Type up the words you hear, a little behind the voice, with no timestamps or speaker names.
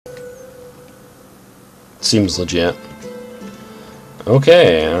Seems legit.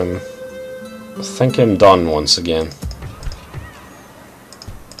 Okay, I think I'm done once again.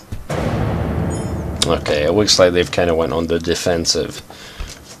 Okay, it looks like they've kind of went on the defensive.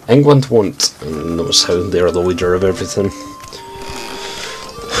 England won't, notice how they're the leader of everything.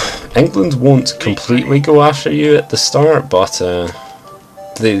 England won't completely go after you at the start, but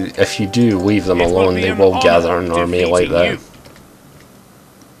if you do leave them alone, they will gather an army like that.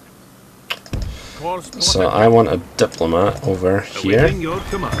 So I want a diplomat over here,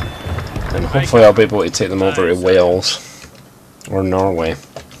 and hopefully I'll be able to take them over to Wales or Norway.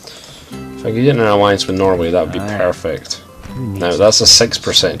 If I could get an alliance with Norway, that would be perfect. Now that's a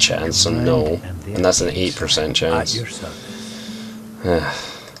 6% chance, so no, and that's an 8% chance.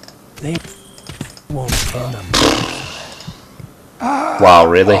 Wow,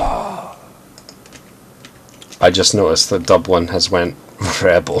 really? I just noticed that Dublin has went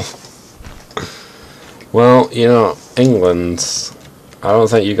rebel. Well, you know, England, I don't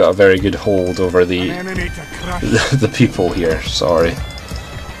think you got a very good hold over the people here, sorry.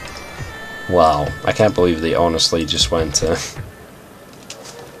 Wow, I can't believe they honestly just went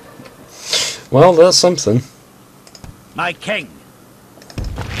well, that's something. My king,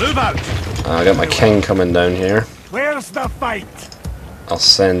 move out! I got my king coming down here. Where's the fight? I'll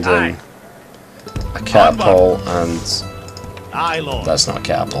send in a catapult and... Aye, Lord. That's not a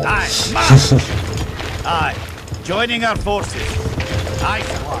catapult. Aye, aye, joining our forces. Aye,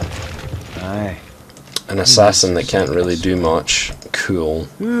 what? Aye. An assassin that can't really do much. Cool.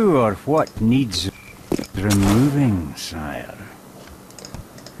 Who or what needs removing, sire?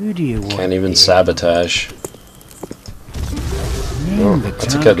 Who do you want? Can't even sabotage. Oh, I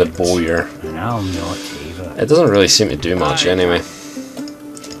took out the bowyer. And I'll not favor. It doesn't really seem to do much anyway.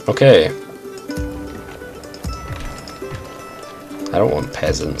 Okay. I don't want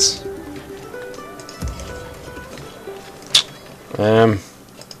peasants.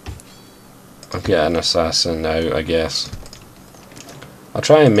 I'll get an assassin now, I guess. I'll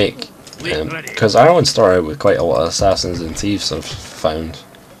try and make... because Ireland started with quite a lot of assassins and thieves I've found.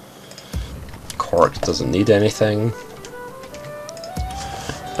 Cork doesn't need anything.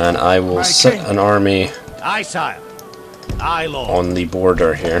 And I will sit an army on the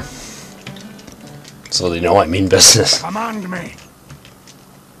border here. So they know I mean business. Command me.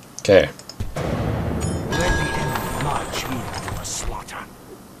 Okay.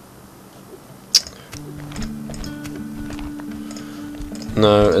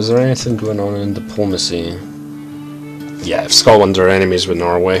 Now, is there anything going on in diplomacy? Yeah, if Scotland are enemies with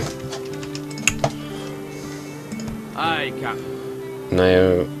Norway. Aye, Captain.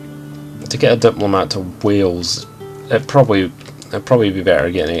 Now, to get a diplomat to Wales, it'd probably be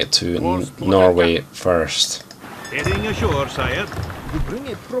better getting it to Norway first. Heading ashore, sire.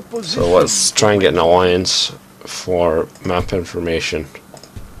 So let's try and get an alliance for map information.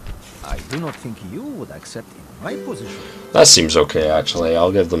 I do not think you would accept in my position. That seems okay, actually.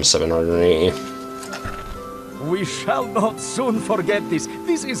 I'll give them 780. We shall not soon forget this.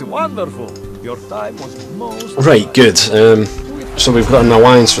 This is wonderful. Your time was most... Right, good. So we've got an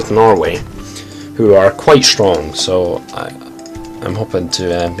alliance with Norway, who are quite strong, so I'm hoping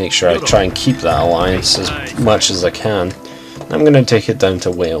to make sure I try and keep that alliance as much as I can. I'm going to take it down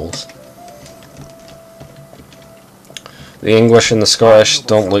to Wales. The English and the Scottish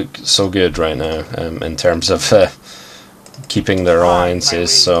don't look so good right now in terms of keeping their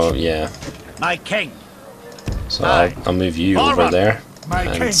alliances, so yeah. My king. So I'll move you over there.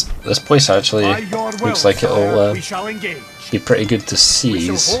 And this place actually looks like it'll be pretty good to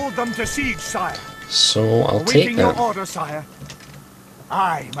seize. So I'll take that.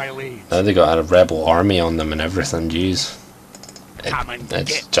 Now they got a rebel army on them and everything, jeez.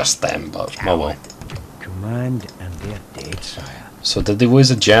 It's just them, but oh well. Command and they're dead, sire. So did they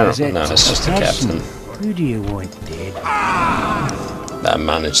lose a general? No, it's just a captain. Who do you want dead? That I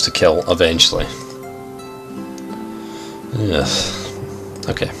managed to kill eventually. Yes.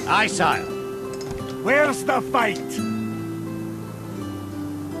 Okay. Aye, sire. Where's the fight?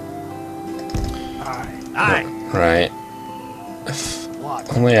 Aye. Right. If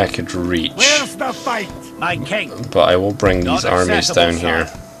only I could reach. Where's the fight? My king. But I will bring these armies down here.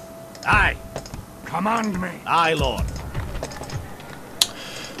 Aye. Command me. Aye, Lord.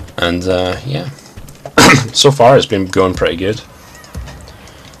 And yeah. So far it's been going pretty good.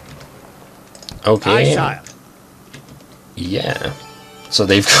 Okay. Aye, sire. Yeah. So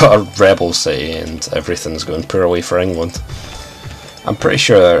they've got a rebel city and everything's going poorly for England. I'm pretty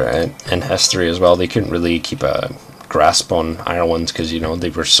sure in history as well they couldn't really keep a grasp on Ireland because, you know, they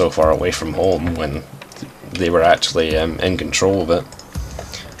were so far away from home when they were actually in control of it.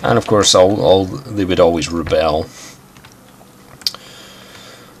 And of course, they would always rebel.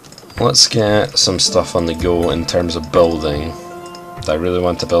 Let's get some stuff on the go in terms of building. Do I really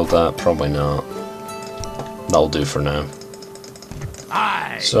want to build that? Probably not. That'll do for now.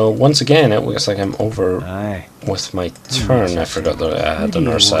 So once again, it looks like I'm over with my turn. I forgot that I had an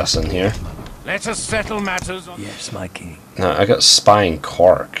assassin here. Let us settle matters. Yes, my king. Now, I got Spy in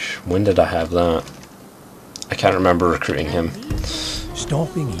Cork. When did I have that? I can't remember recruiting him.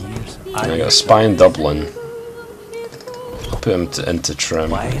 Stopping years. I got a Spy in Dublin. I'll put him into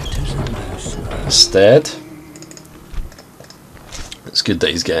trim. Instead, it's good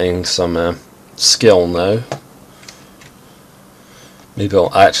that he's getting some skill now. Maybe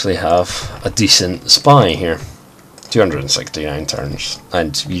I'll actually have a decent spy here. 269 turns.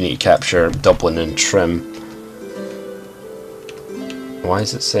 And you need to capture Dublin and Trim. Why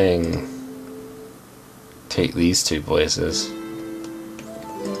is it saying take these two places?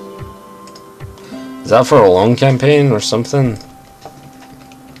 Is that for a long campaign or something?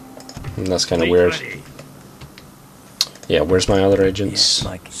 That's kind of weird. Yeah, where's my other agents? Yes,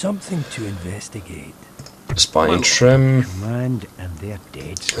 like something to investigate. Spy and Trim. Command and they're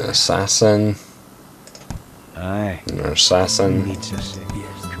dead. Assassin. Aye. Another assassin. Needs us.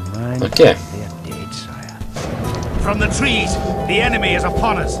 Yes. Command Okay. and they're dead, sire. From the trees, the enemy is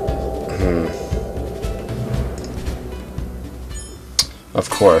upon us. Of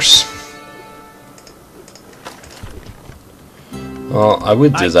course. Well, I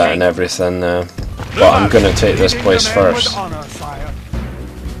would do that and everything, but I'm going to take this place first.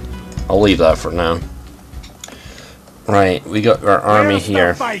 I'll leave that for now. Right, we got our army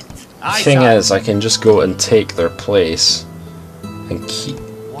here. The thing is, I can just go and take their place and keep.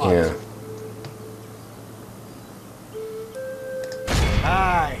 Yeah.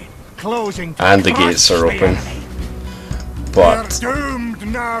 And the gates are open. But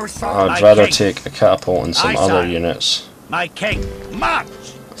I'd rather take a catapult and some other units. My king, march!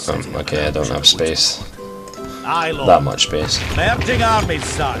 Okay, I don't have space. That much space. Merging armies,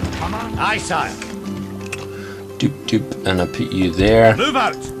 son. Aye, sire. Doop doop, and I put you there. Move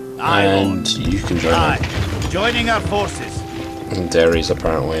out. Aye, And Lord. you can join Aye. me. Joining our forces. And Derry's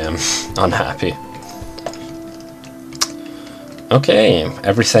apparently unhappy. Okay,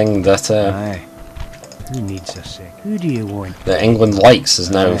 everything that Aye. Who needs a sec? Who do you want? that England likes is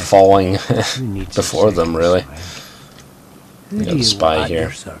now falling Who needs before a them, second really. spy? We Who got do a you spy want?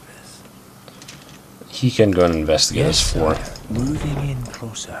 here. He can go and investigate his fort. Moving in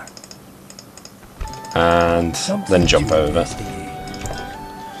closer. And then jump out of it.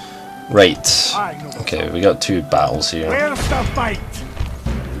 Right. Okay, we got two battles here. Where's the fight?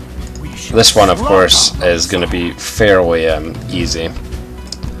 This one, of course, is going to be fairly easy.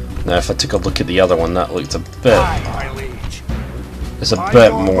 Now, if I took a look at the other one, that looked a bit... It's a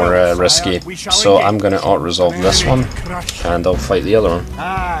bit more risky. So I'm going to auto-resolve this one, and I'll fight the other one.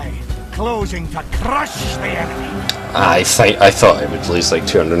 Aye, closing to crush the enemy. I thought I would lose like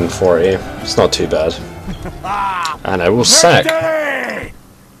 240. It's not too bad. And I will sack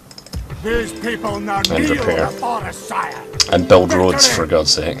These people now and kneel repair before us, sire. and build roads, for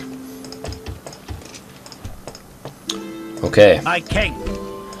God's sake. Okay, My king.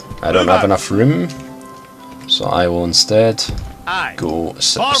 I don't have enough room, so I will instead Aye. go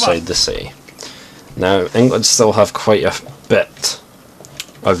sit Forward. beside the sea. Now, England still have quite a bit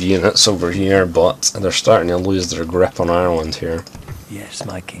of units over here, but they're starting to lose their grip on Ireland here. Yes,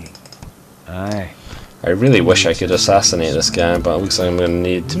 my king. Aye. I really wish I could assassinate this guy, but it looks like I'm going to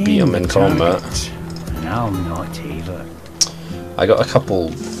need to beat him in combat. And I'll not either. I got a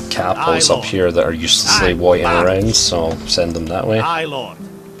couple catapults up here that are uselessly waiting around, so I'll send them that way. Aye, Lord.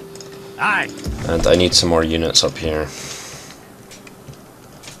 Aye. And I need some more units up here.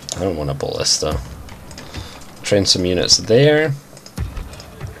 I don't want a ballista. Train some units there.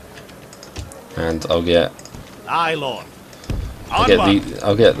 And I'll get Aye, Lord.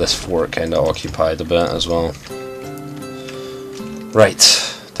 I'll get this fort kind of occupied a bit as well. Right,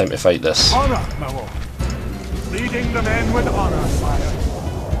 time to fight this. Honor, my lord. Leading the men with honor, sire.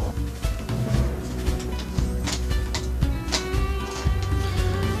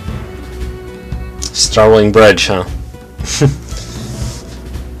 Stirling Bridge, huh?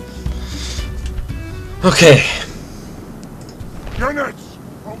 Okay. Units,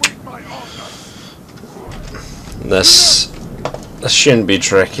 await my order. This shouldn't be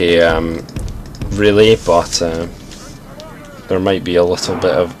tricky, really, but there might be a little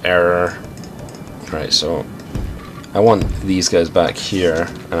bit of error. Right, so I want these guys back here,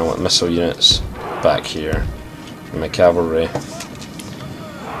 and I want missile units back here. And my cavalry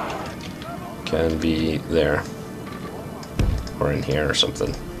can be there, or in here or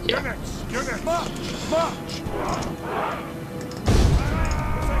something. Yeah.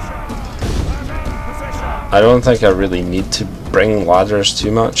 I don't think I really need to bring ladders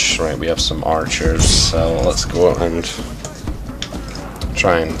too much. Right, we have some archers, so let's go and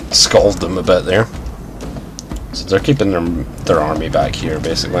try and scald them a bit there. So they're keeping their army back here,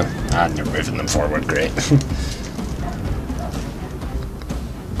 basically. And they're moving them forward, great.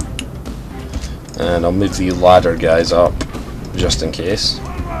 And I'll move the ladder guys up, just in case.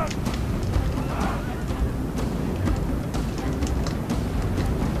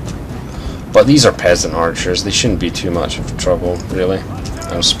 But these are peasant archers, they shouldn't be too much of trouble, really.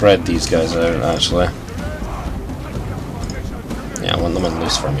 I'll spread these guys out, actually. Yeah, I want them in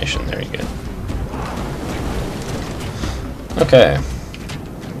loose formation, there you go. Okay.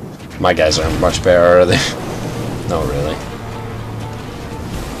 My guys aren't much better, are they? Not really.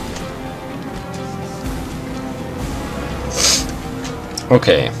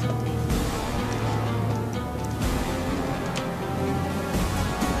 Okay.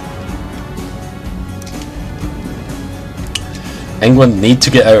 England need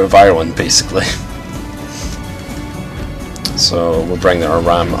to get out of Ireland, basically. So we'll bring our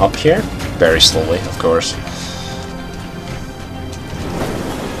ram up here, very slowly, of course.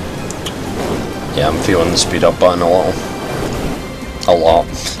 Yeah, I'm feeling the speed up button a lot.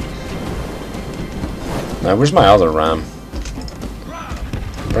 Now, where's my other ram?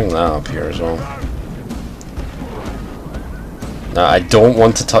 Bring that up here as well. Now, I don't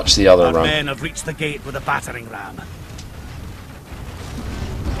want to touch the other ram. Our men have reached the gate with a battering ram.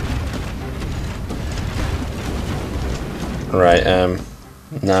 Right,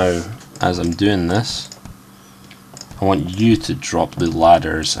 now, as I'm doing this, I want you to drop the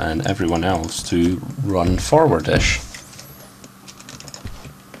ladders and everyone else to run forward-ish.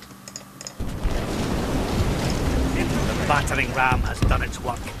 The battering ram has done its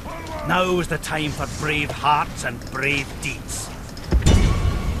work. Now is the time for brave hearts and brave deeds.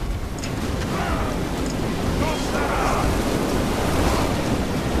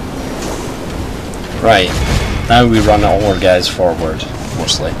 Right, now we run all our guys forward,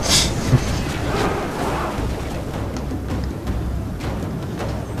 mostly.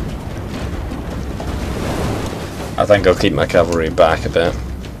 I think I'll keep my cavalry back a bit.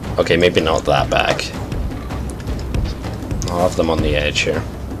 Okay, maybe not that back. I'll have them on the edge here.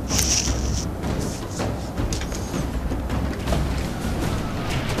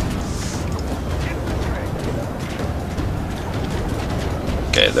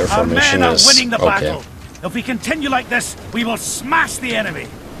 Okay, their formation is winning the okay. battle. If we continue like this, we will smash the enemy.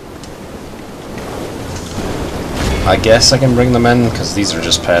 I guess I can bring them in, because these are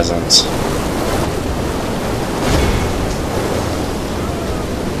just peasants.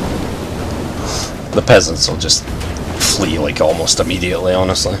 The peasants will just flee like almost immediately,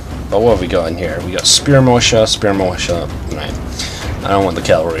 honestly. But what have we got in here? We got spear militia, right. I don't want the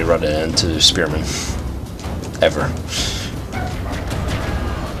cavalry running into spearmen. Ever.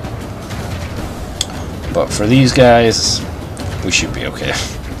 But for these guys, we should be okay.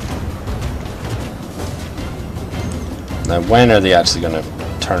 Now, when are they actually going to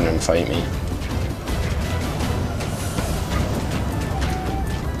turn and fight me?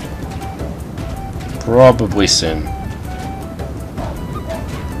 Probably soon.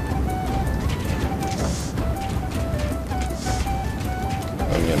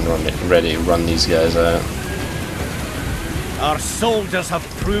 I'm getting ready to run these guys out. Our soldiers have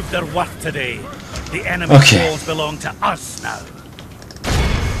proved their worth today. The enemy walls belong to us now.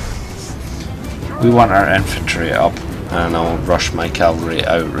 We want our infantry up, and I'll rush my cavalry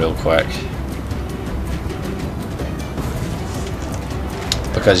out real quick.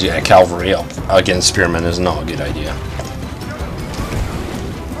 Because yeah, cavalry up against spearmen is not a good idea.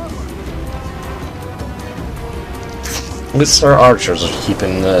 At least our archers are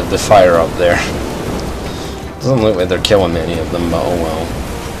keeping the fire up there. Doesn't look like they're killing any of them, but oh well.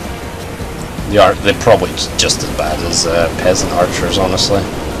 They're probably just as bad as peasant archers, honestly.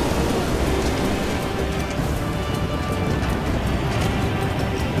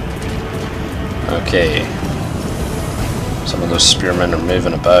 Okay. Some of those spearmen are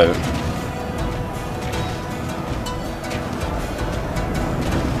moving about.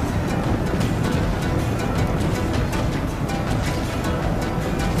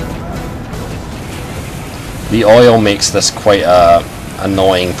 The oil makes this quite a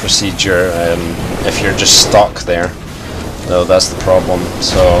annoying procedure if you're just stuck there. So that's the problem.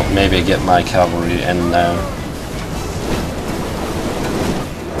 So maybe get my cavalry in now.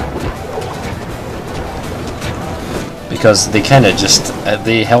 Because they kind of just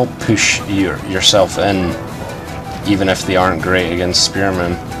they help push yourself in, even if they aren't great against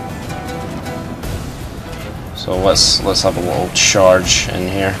spearmen. So let's have a little charge in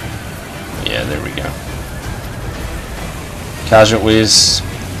here. Yeah, there we go. Casualties,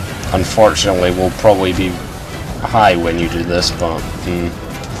 unfortunately, will probably be high when you do this, but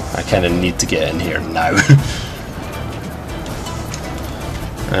I kind of need to get in here now.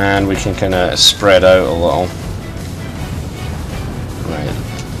 And we can kind of spread out a little. Right.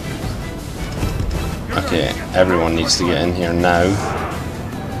 Okay, everyone needs to get in here now.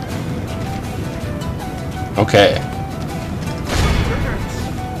 Okay.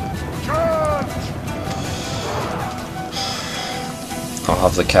 I'll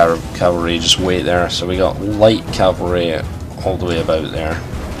have the cavalry just wait there. So we got light cavalry all the way about there.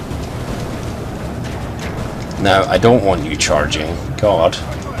 Now, I don't want you charging. God.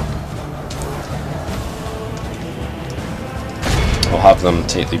 I'll have them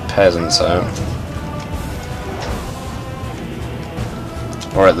take the peasants out.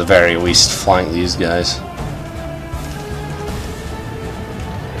 Or at the very least, flank these guys.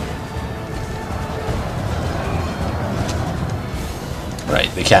 Right,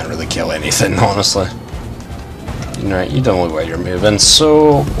 they can't really kill anything, honestly. Right, you don't look like you're moving,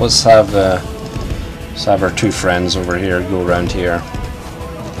 so let's have our two friends over here go around here.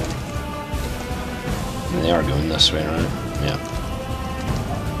 And they are going this way, right? Yeah.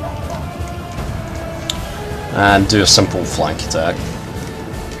 And do a simple flank attack.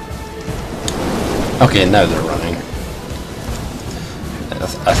 Okay, now they're running.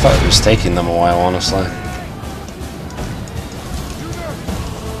 I thought it was taking them a while, honestly.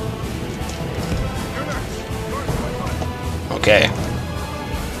 Okay.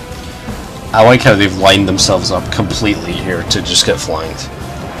 I like how they've lined themselves up completely here to just get flanked.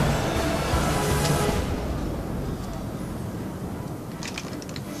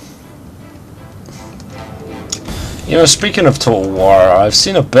 You know, speaking of Total War, I've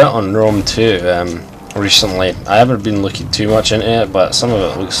seen a bit on Rome too recently. I haven't been looking too much into it, but some of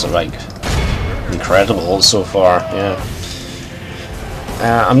it looks like incredible so far. Yeah.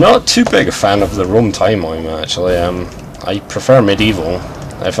 I'm not too big a fan of the Rome timeline actually. I prefer Medieval.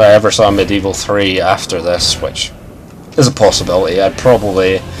 If I ever saw Medieval 3 after this, which is a possibility, I'd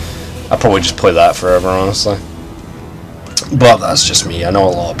probably just play that forever, honestly. But that's just me. I know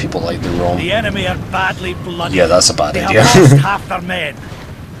a lot of people like the Rome. The enemy are badly blooded. Yeah, that's a bad idea. They have lost half their men.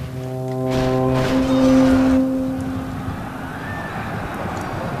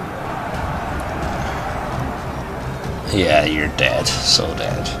 Yeah, you're dead. So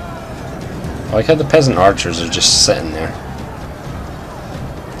dead. I like how the peasant archers are just sitting there.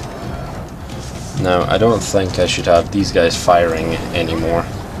 No, I don't think I should have these guys firing anymore.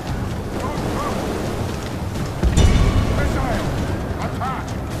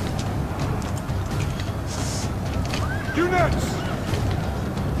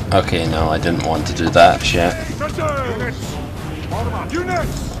 Okay, no, I didn't want to do that yet.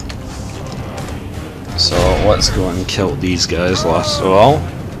 So let's go and kill these guys last of all.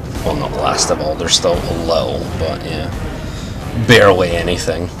 Well, not last of all, they're still a little, but yeah. Barely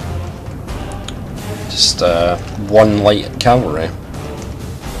anything. Just one light cavalry.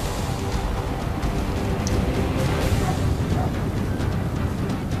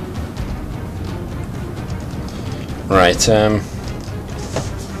 Right,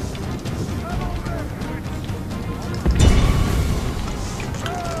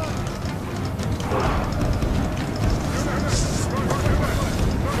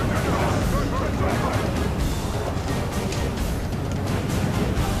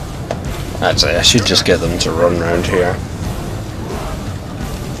 actually, I should just get them to run around here.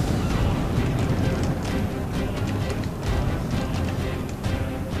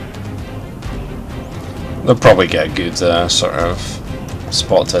 They'll probably get a good sort of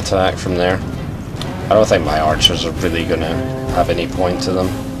spot to attack from there. I don't think my archers are really going to have any point to them.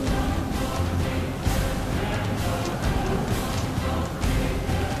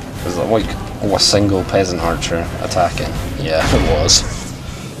 Is that like a single peasant archer attacking? Yeah, it was.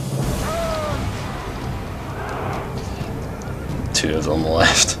 Two of them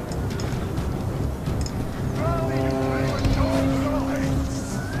left.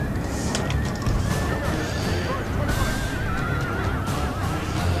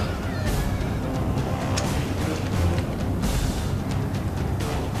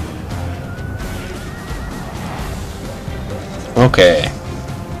 Okay.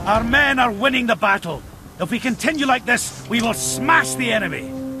 Our men are winning the battle. If we continue like this, we will smash the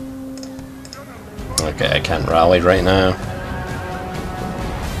enemy. Okay, I can't rally right now.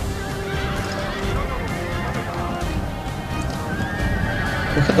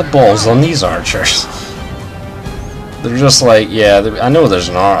 Look at the balls on these archers. They're just like, yeah, I know there's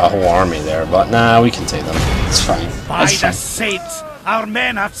a whole army there, but nah, we can take them. It's fine. By It's the fine. saints, our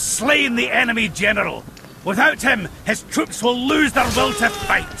men have slain the enemy general. Without him, his troops will lose their will to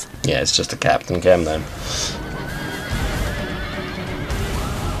fight. Yeah, it's just a captain cam then.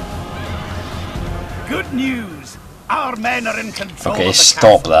 Good news. Our men are in control Okay, of the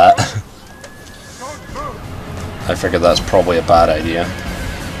stop castle. that. I figured that's probably a bad idea.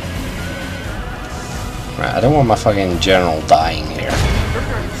 Right, I don't want my fucking general dying here.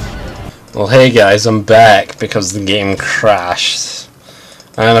 Well, hey guys, I'm back because the game crashed.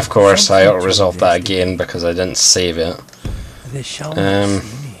 And of course, I auto-resolved that again because I didn't save it.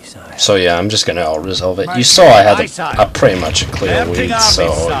 So yeah, I'm just gonna auto-resolve it. You saw I had a pretty much a clear lead,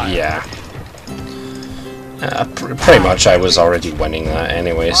 so yeah. Pretty much I was already winning that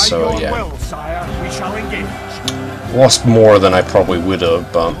anyway, so yeah. Lost more than I probably would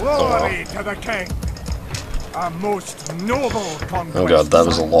have, but oh well. Oh god, that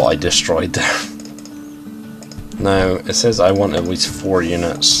was a lot I destroyed there. Now, it says I want at least 4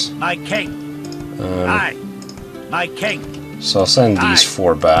 units. My king. Aye. My king. So I'll send these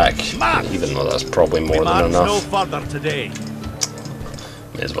 4 back, even though that's probably more than enough. No further today.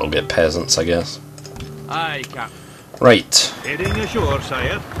 May as well get peasants, I guess. Aye, Cap. Right. Heading ashore,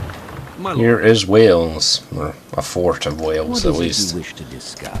 sire. My Here is Wales, or a fort of Wales at least. You wish to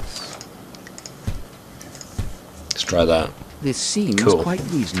discuss? Let's try that. This seems Cool. quite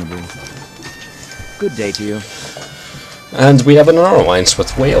reasonable. Good day to you. And we have an alliance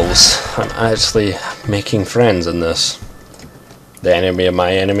with Wales. I'm actually making friends in this. The enemy of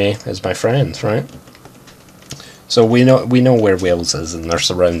my enemy is my friend, right? So we know where Wales is and their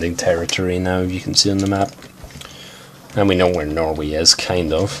surrounding territory now, you can see on the map. And we know where Norway is,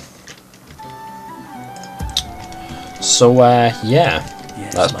 kind of. So yeah,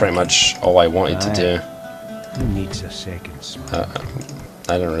 that's pretty much all I wanted to do. Who needs a second smoke?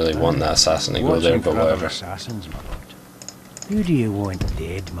 I don't really want that assassin to go there, but whatever. Assassins, my lord. Who do you want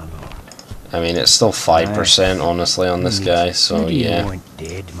dead, my lord? I mean, it's still 5% honestly on this guy, so Who do you yeah. want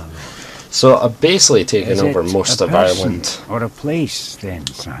dead, my lord? So I've basically taken Is over it most a of person Ireland. or a place, then,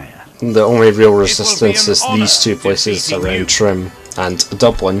 sire? The only real resistance is honour these 2 places defeating you. around Trim and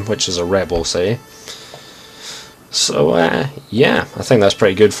Dublin, which is a rebel city. So yeah, I think that's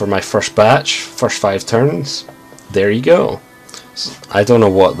pretty good for my first batch, first 5 turns. There you go. I don't know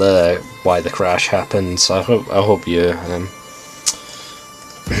what why the crash happened, so I hope you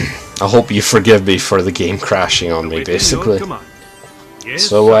I hope you forgive me for the game crashing on me, basically. Yes,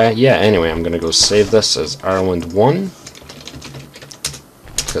 So yeah, anyway, I'm gonna go save this as Ireland 1.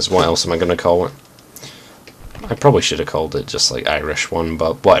 Because what else am I gonna call it? I probably should have called it just like Irish 1,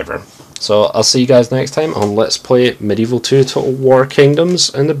 but whatever. So I'll see you guys next time on Let's Play Medieval 2 Total War Kingdoms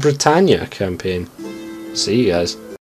in the Britannia campaign. See you guys.